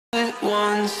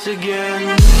Once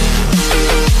again.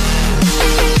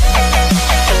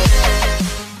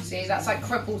 See, that's like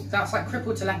crippled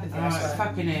telepathy. Oh, it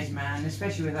fucking is, man.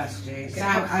 Especially with us, Jay.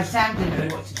 Sam didn't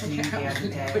know what to do the other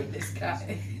day. This cat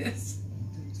is.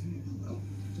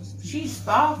 She's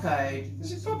sparkled.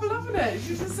 She's proper loving it.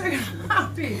 She's just so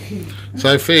happy.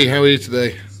 Sophie, how are you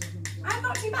today? I'm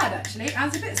not too bad actually. I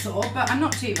was a bit sore, but I'm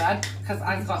not too bad because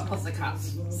I've got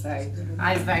pussycats, so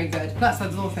I'm very good. Plus,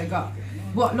 I've also got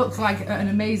what looks like an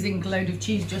amazing load of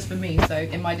cheese just for me. So,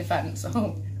 in my defence,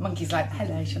 Monkey's like,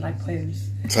 "Hello, shall I pose?"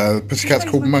 So the pussycat's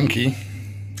called Monkey.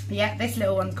 Yeah, this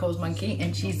little one's called Monkey,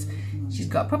 and she's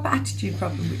got a proper attitude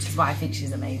problem, which is why I think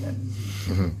she's amazing.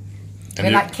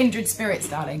 We're like kindred spirits,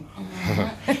 darling.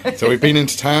 So we've been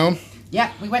into town.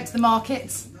 Yeah, we went to the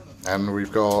markets. And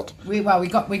we've got we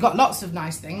got lots of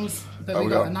nice things, but we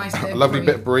got a nice bit a of lovely brie.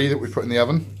 bit of brie that we put in the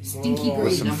oven. Stinky brie.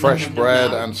 With some fresh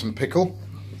bread and some pickle,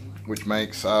 which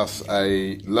makes us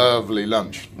a lovely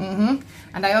lunch. And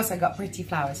I also got pretty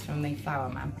flowers from the flower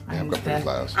man. Yeah, I've got pretty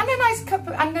flowers. And a nice cup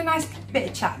of, and a nice bit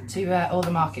of chat to all the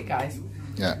market guys.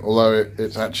 Yeah, although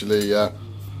it's actually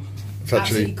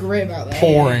Absolutely grim out there.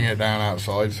 pouring it down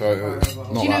outside, so it's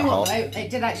not Do you know that what hot. though? It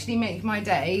did actually make my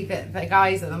day that the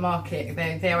guys at the market,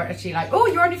 they were actually like, "Oh,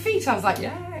 you're on your feet." I was like,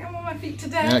 "Yeah, I'm on my feet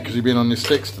today." Yeah, because you've been on your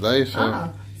sticks today,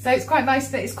 so. So it's quite nice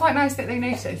that they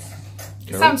notice. It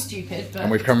Cool. sounds stupid, but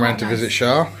And we've come round to visit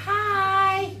Shah.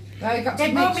 Hi. Well, we got They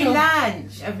to brought make me sure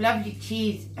lunch of lovely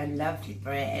cheese and lovely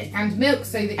bread. and milk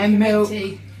so that you And can milk. make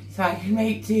tea. So I can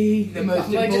make tea, the most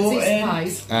Emergency important.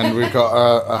 supplies. And we've got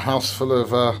a house full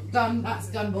of Done. That's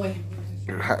done, boy.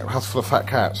 fat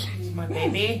cats. My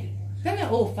baby. They're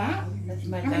not all fat. That's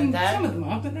my I mean, dad. some of them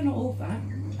are, but they're not all fat.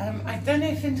 I don't know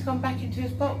if Finn's gone back into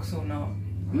his box or not.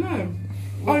 No.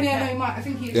 Oh yeah, no, he might. I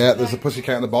think he's. Yeah, there's a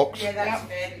pussycat in the box. Yeah, that's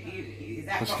Finn.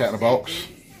 Pussycat in the box.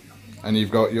 And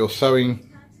you've got your sewing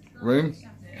room.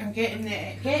 I'm getting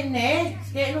there.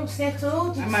 It's getting all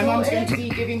settled. And my mum's going to be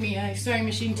giving me a sewing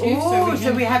machine too. Oh,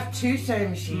 so we have two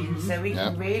sewing machines, so we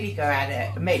can really go at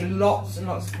it and make lots and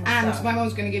lots of cool And stuff. my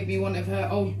mum's going to give me one of her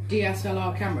old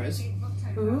DSLR cameras.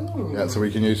 Ooh. Yeah, so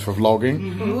we can use for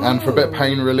vlogging. And for a bit of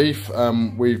pain relief,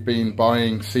 we've been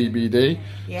buying CBD.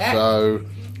 Yeah. So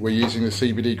we're using the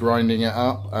CBD, grinding it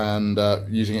up and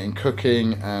using it in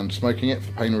cooking and smoking it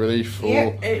for pain relief.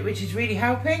 Which is really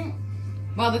helping.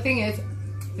 Well, the thing is,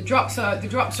 the drops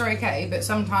are okay, but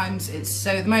sometimes it's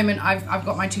so. At the moment, I've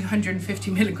got my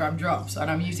 250 milligram drops and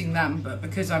I'm using them, but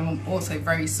because I'm also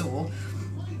very sore,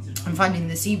 I'm finding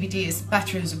the CBD is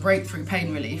better as a breakthrough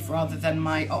pain relief rather than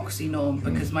my Oxynorm,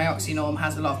 because my Oxynorm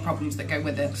has a lot of problems that go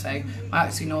with it. So my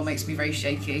Oxynorm makes me very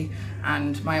shaky,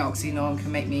 and my Oxynorm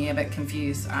can make me a bit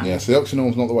confused. And Yeah, so the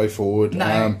Oxynorm's not the way forward.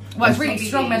 no, well, it's really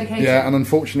strong medication. Yeah, and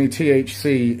unfortunately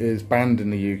THC is banned in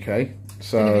the UK.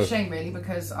 It's a bit of So a shame, really,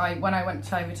 because when I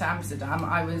went over to Amsterdam,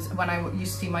 when I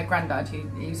used to see my granddad,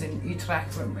 he was in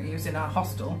Utrecht, he was in a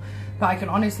hostel. But I can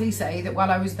honestly say that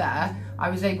while I was there, I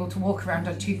was able to walk around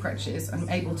on 2 crutches and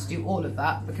able to do all of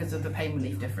that because of the pain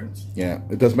relief difference. yeah,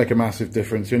 it does make a massive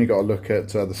difference. You only got to look at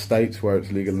the States, where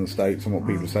it's legal in the States, and what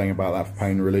people are saying about that for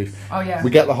pain relief. Oh yeah.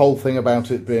 We get the whole thing about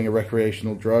it being a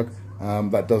recreational drug.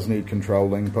 That does need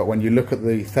controlling, but when you look at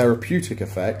the therapeutic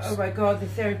effects... Oh my god, the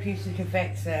therapeutic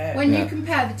effects are... When you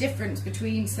compare the difference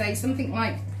between, say, something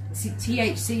like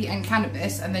THC and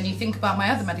cannabis, and then you think about my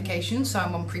other medications, so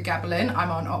I'm on pregabalin, I'm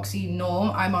on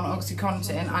Oxynorm, I'm on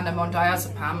Oxycontin, and I'm on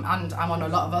diazepam, and I'm on a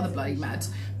lot of other bloody meds.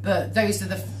 But those are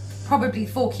the probably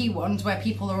 4 key ones where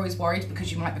people are always worried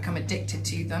because you might become addicted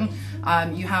to them.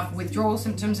 You have withdrawal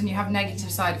symptoms and you have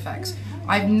negative side effects.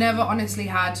 I've never honestly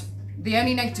had... The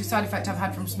only negative side effect I've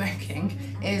had from smoking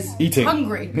is Eating.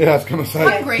 Hungry. Yeah, I was going to say,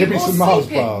 Hungry give me or some Mars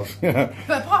sleeping. bars. Yeah.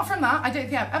 But apart from that, I don't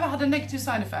think I've ever had a negative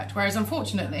side effect. Whereas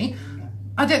unfortunately,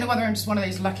 I don't know whether I'm just one of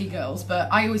those lucky girls, but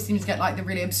I always seem to get like the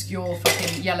really obscure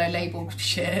fucking yellow label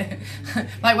shit.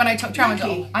 Like when I took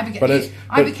tramadol,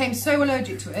 I became so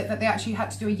allergic to it that they actually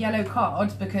had to do a yellow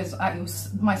card because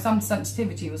my son's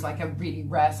sensitivity was like a really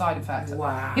rare side effect.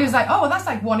 Wow. He was like, oh, well, that's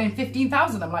like 1 in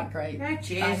 15,000. I'm like, great. Yeah,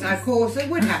 cheers. Of course, it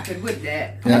would happen, wouldn't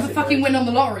it? I'll never fucking win on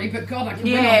the lottery, but God, I can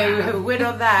win on that. Yeah, win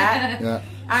on that. Yeah.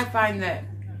 I find that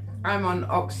I'm on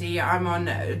Oxy, I'm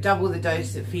on double the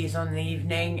dose that Fee's on in the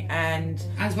evening, and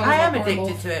As well as I am horrible.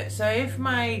 addicted to it. So if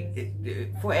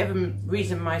for whatever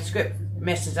reason my script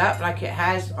messes up, like it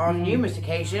has on numerous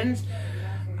occasions,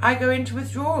 I go into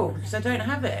withdrawal because I don't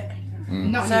have it.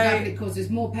 Not only that, but it causes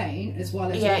more pain as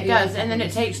well as... Yeah, it does, and then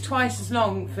it takes twice as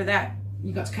long for that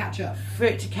You got to catch up. For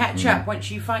it to catch up once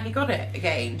you finally got it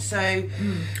again. So,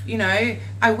 you know,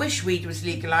 I wish weed was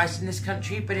legalised in this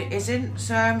country, but it isn't.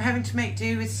 So I'm having to make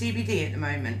do with CBD at the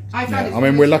moment. I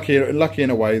mean, we're lucky in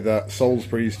a way that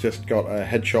Salisbury's just got a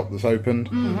head shop that's opened,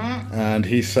 and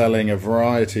he's selling a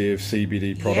variety of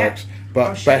CBD products.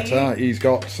 But better, he's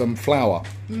got some flour.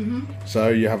 So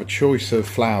you have a choice of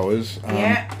flowers.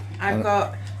 I've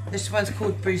got, this one's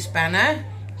called Bruce Banner.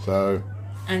 So...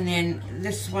 And then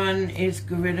this one is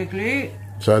Gorilla Glue.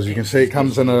 So as you can see, it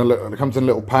comes in a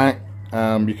little pack.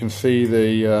 You can see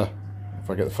the, if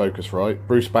I get the focus right,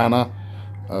 Bruce Banner,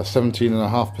 17.5%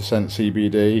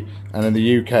 CBD, and in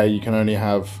the UK you can only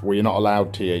have, well, you're not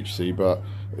allowed THC, but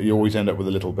you always end up with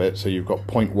a little bit. So you've got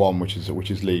 0.1,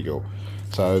 which is legal.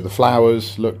 So the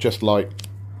flowers look just like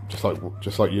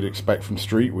you'd expect from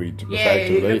street weed.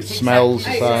 Effectively, it smells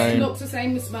the same. It looks the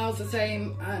same, it smells the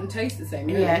same, and tastes the same.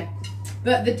 Really. Yeah.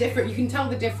 But you can tell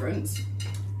the difference.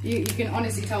 You can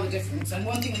honestly tell the difference. And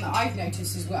one thing that I've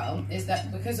noticed as well is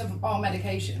that because of our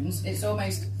medications, it's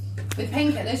almost, with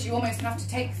painkillers, you almost have to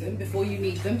take them before you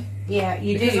need them. Yeah,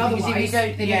 you because do. Otherwise, because if you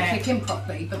don't, they don't kick in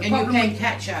properly. But the and problem you're playing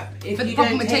catch up. But the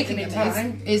problem with taking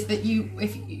them is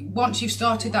that once you've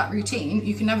started that routine,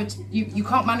 you can never you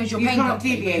can't manage your pain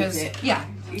properly because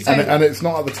So, and it's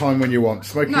not at the time when you want.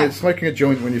 Smoking a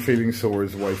joint when you're feeling sore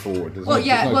is the way forward, isn't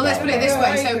it? Well, let's put it this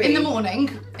way. So in the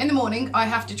morning, I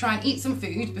have to try and eat some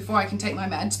food before I can take my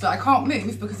meds, but I can't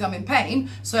move because I'm in pain.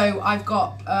 So I've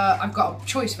got a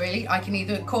choice really. I can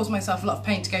either cause myself a lot of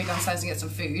pain to go downstairs and get some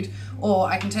food, or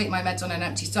I can take my meds on an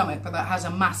empty stomach, but that has a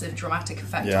massive dramatic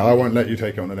effect. Yeah, I won't let you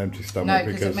take it on an empty stomach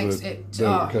because it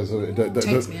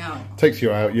takes me out. Takes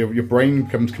you out. Your brain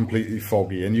becomes completely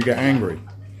foggy and you get angry.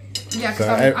 Yeah,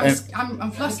 because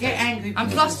I'm flustered. I get angry. I'm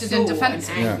flustered and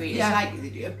defensive. Angry. Yeah.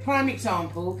 It's like a prime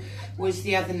example was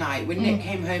the other night when Nick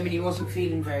came home and he wasn't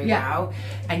feeling very well,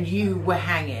 and you were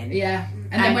hanging. Yeah.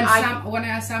 And then when I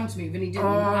asked Sam to move and he didn't,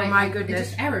 my goodness, it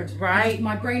just errored. Right,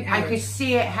 my brain errored. I could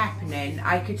see it happening.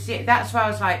 I could see it. That's why I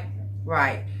was like,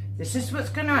 right, this is what's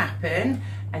going to happen,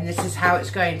 and this is how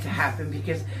it's going to happen,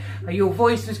 because your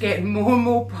voice was getting more and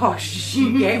more posh.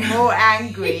 You get more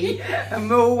angry and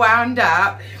more wound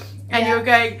up. And you're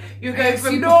going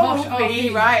from normal me,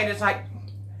 right? And it's like,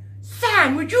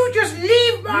 Sam, would you just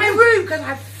leave my room because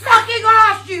I fucking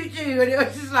asked you to? And it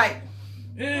was just like,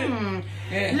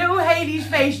 little Hayley's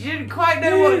face, she didn't quite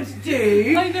know what to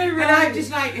do. I know, right? And I'm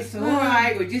just like, it's all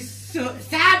right. We'll just Sam,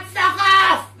 fuck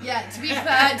off. Yeah, to be fair,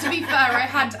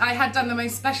 I had done the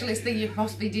most specialist thing you could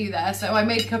possibly do there. So I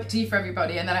made a cup of tea for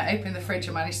everybody, and then I opened the fridge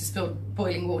and managed to spill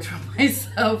boiling water on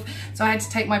myself. So I had to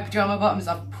take my pyjama bottoms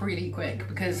off pretty quick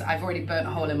because I've already burnt a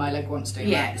hole in my leg once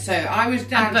doing that. So I was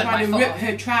down trying to rip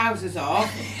her trousers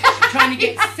off, trying to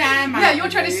get Sam out. Yeah, you're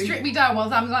trying to strip me down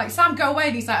while I'm like, Sam, go away.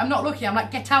 And he's like, I'm not looking. I'm like,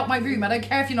 get out my room. I don't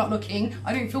care if you're not looking.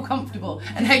 I don't feel comfortable.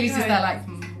 And Hayley's just there like,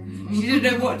 She didn't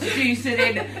know what to do, so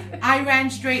then I ran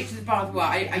straight to the bathroom. Well,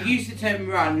 I used the term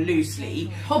run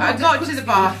loosely. I got to the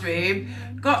bathroom,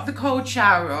 got the cold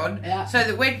shower on, so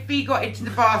that when Fee got into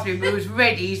the bathroom, it was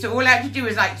ready. So all I had to do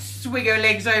was like swing her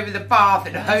legs over the bath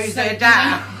and hose her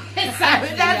down.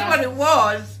 That's what it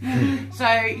was. So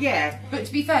yeah. But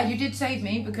to be fair, you did save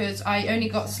me because I only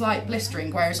got slight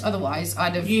blistering, whereas otherwise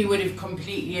you would have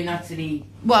completely and utterly.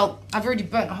 Well, I've already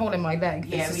burnt a hole in my leg.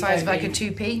 Yeah, it's the size of like a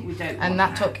 2p, and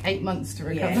that took 8 months to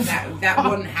recover. Yeah, that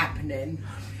wasn't happening.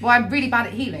 Well, I'm really bad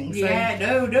at healing. So yeah,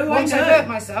 no. Once I hurt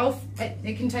myself,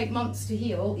 it can take months to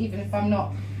heal, even if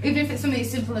it's something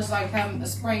as simple as like a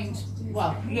sprained,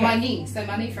 my knee. So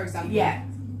my knee, for example. Yeah.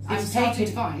 I'm starting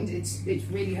to find it's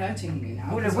really hurting me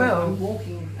now. Well, it will. I'm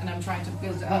walking and I'm trying to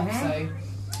build it up. So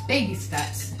baby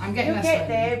steps. I'm getting You'll get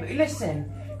there. But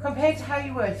listen, compared to how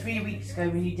you were 3 weeks ago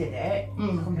when you did it,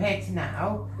 compared to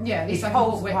now, it's like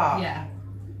poles apart. Yeah.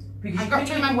 Because I've got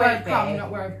to remember where I've come,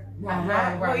 not where.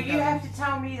 Well, you have to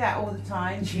tell me that all the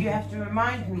time. You have to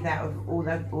remind me that all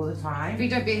the time. But you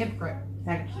don't be a hypocrite.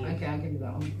 Thank you. Okay, I'll give you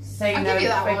that one. Say I'll no give you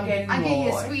that one. again. I'll give you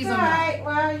a squeeze on that.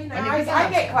 Well, you know, I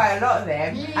get quite a lot of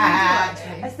them.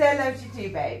 I still love you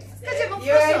too, babes.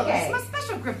 You're okay. It's my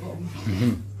special cripple.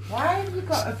 Why have you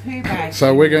got a poo bag?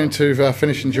 So we're going to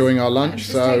finish enjoying our lunch.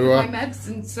 So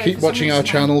keep watching our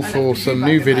channel for some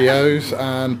new videos,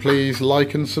 and please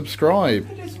like and subscribe.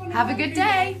 Have a good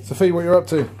day. Sophie, what you're up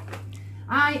to?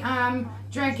 I am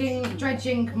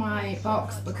dredging my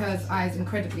box because I was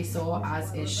incredibly sore,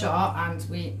 as is Char, and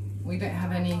we don't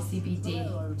have any CBD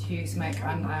to smoke,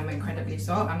 and I'm incredibly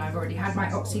sore, and I've already had my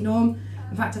Oxynorm.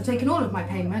 In fact, I've taken all of my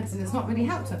pain meds and it's not really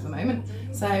helped at the moment.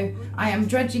 So I am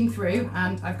dredging through,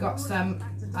 and I've got some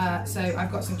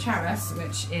charas,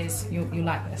 which is you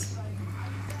like this.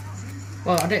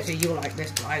 Well, I don't think you'll like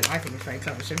this, but I think it's very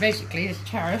clever. So basically, this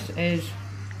chariot is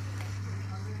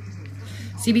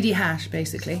CBD hash,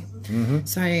 basically.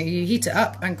 So you heat it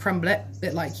up and crumble it, a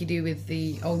bit like you do with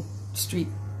the old street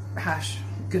hash.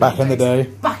 Back in the day.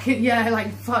 Back in, yeah,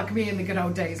 like fuck me in the good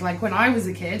old days. Like when I was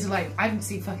a kid, like I didn't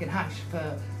see fucking hash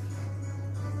for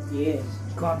Years.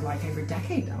 God, like over a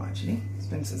decade now actually. It's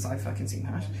been since I've fucking seen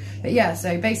hash. But yeah,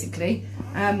 so basically,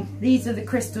 these are the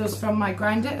crystals from my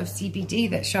grinder of CBD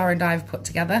that Shara and I have put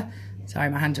together. Sorry,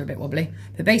 my hands are a bit wobbly.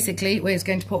 But basically, we're just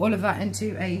going to put all of that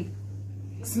into a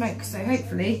smoke. So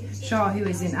hopefully, Shara, who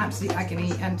is in absolute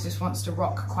agony and just wants to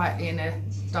rock quietly in a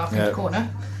darkened corner.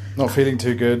 Not feeling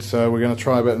too good, so we're going to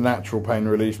try a bit of natural pain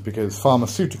relief because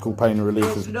pharmaceutical pain relief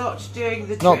is not doing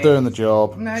the not doing the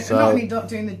job. No, so. not only not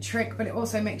doing the trick, but it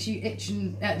also makes you itch.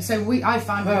 And I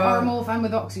found with Oromorph and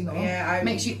with Oxynol,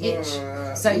 makes you itch.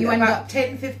 So you end up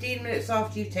 10-15 minutes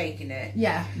after you've taken it.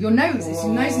 Yeah, your nose. Your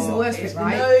nose is the worst bit,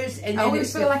 right? The nose, and I then always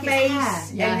it's feel your like face,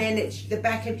 it's hair. and then it's the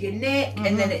back of your neck,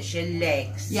 and then it's your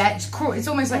legs. Yeah, it's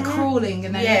almost like crawling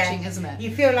and then itching, isn't it?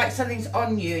 You feel like something's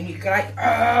on you, and you go like,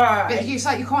 ah. But it's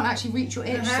like you can't actually reach your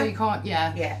itch, so you can't.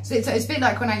 Yeah. So it's a bit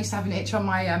like when I used to have an itch on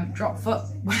my drop foot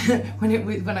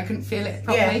when I couldn't feel it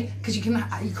properly because you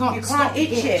can't stop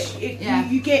itch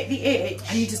it. You get the itch,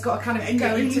 and you just got to kind of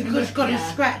go and into you just got to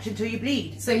scratch until you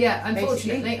bleed. So yeah,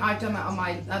 unfortunately, I've done that on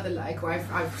my other leg where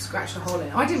I've scratched a hole in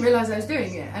it. I didn't realise I was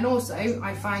doing it, and also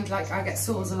I find like I get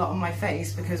sores a lot on my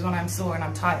face because when I'm sore and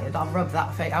I'm tired, I'll rub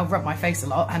my face a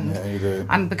lot, and yeah, you do.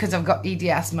 And because I've got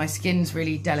EDS, my skin's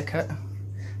really delicate.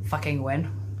 Fucking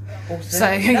win. Also, So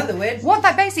another win. What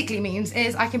that basically means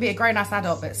is I can be a grown-ass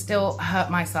adult but still hurt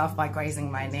myself by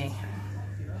grazing my knee.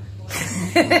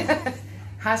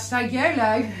 Hashtag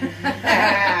YOLO.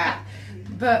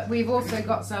 But we've also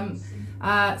got some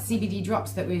CBD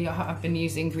drops that we have been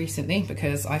using recently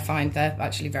because I find they're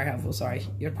actually very helpful. Sorry,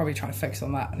 you're probably trying to focus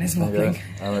on that and it's wobbling.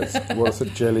 And what's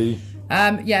it, jelly?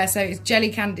 Yeah, so it's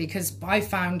jelly candy because I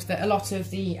found that a lot of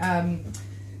the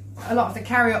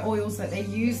carrier oils that they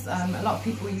use, a lot of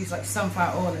people use like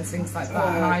sunflower oil and things like that.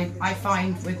 And I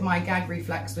find with my gag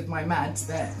reflex with my meds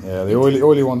that the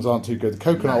oily ones aren't too good.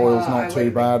 Coconut oil's not too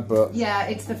bad, but yeah,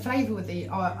 it's the flavour with the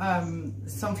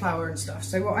sunflower and stuff.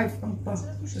 So what I've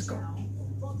just got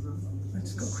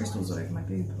crystals all over my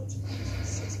boob.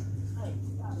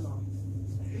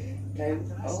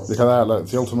 Look at that! Look,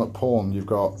 it's the ultimate porn. You've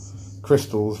got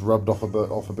crystals rubbed off a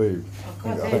boob. Oh,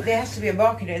 God, there has to be a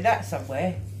market in that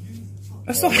somewhere.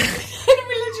 That's not religion.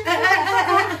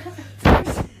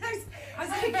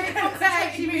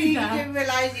 You didn't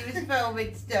realise he was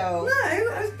filming still. No,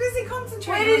 I was busy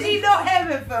concentrating. When is he not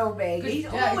ever filming? He's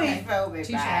always filming.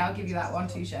 Touche, I'll give you that one,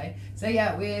 touche. So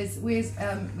yeah,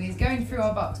 we're going through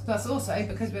our box. Plus also,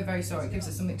 because we're very sore, it gives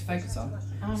us something to focus on.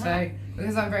 So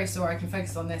because I'm very sore, I can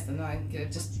focus on this and then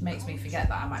it just makes me forget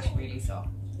that I'm actually really sore.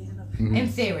 In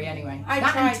theory, anyway. I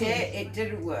tried it, it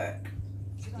didn't work.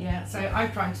 Yeah, so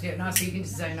I'm trying to do it now so you can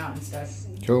just zone out and stuff.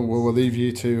 Cool, well we'll leave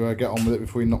you to get on with it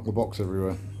before we knock the box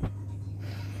everywhere.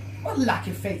 What lack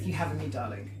of faith you have in me,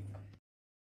 darling.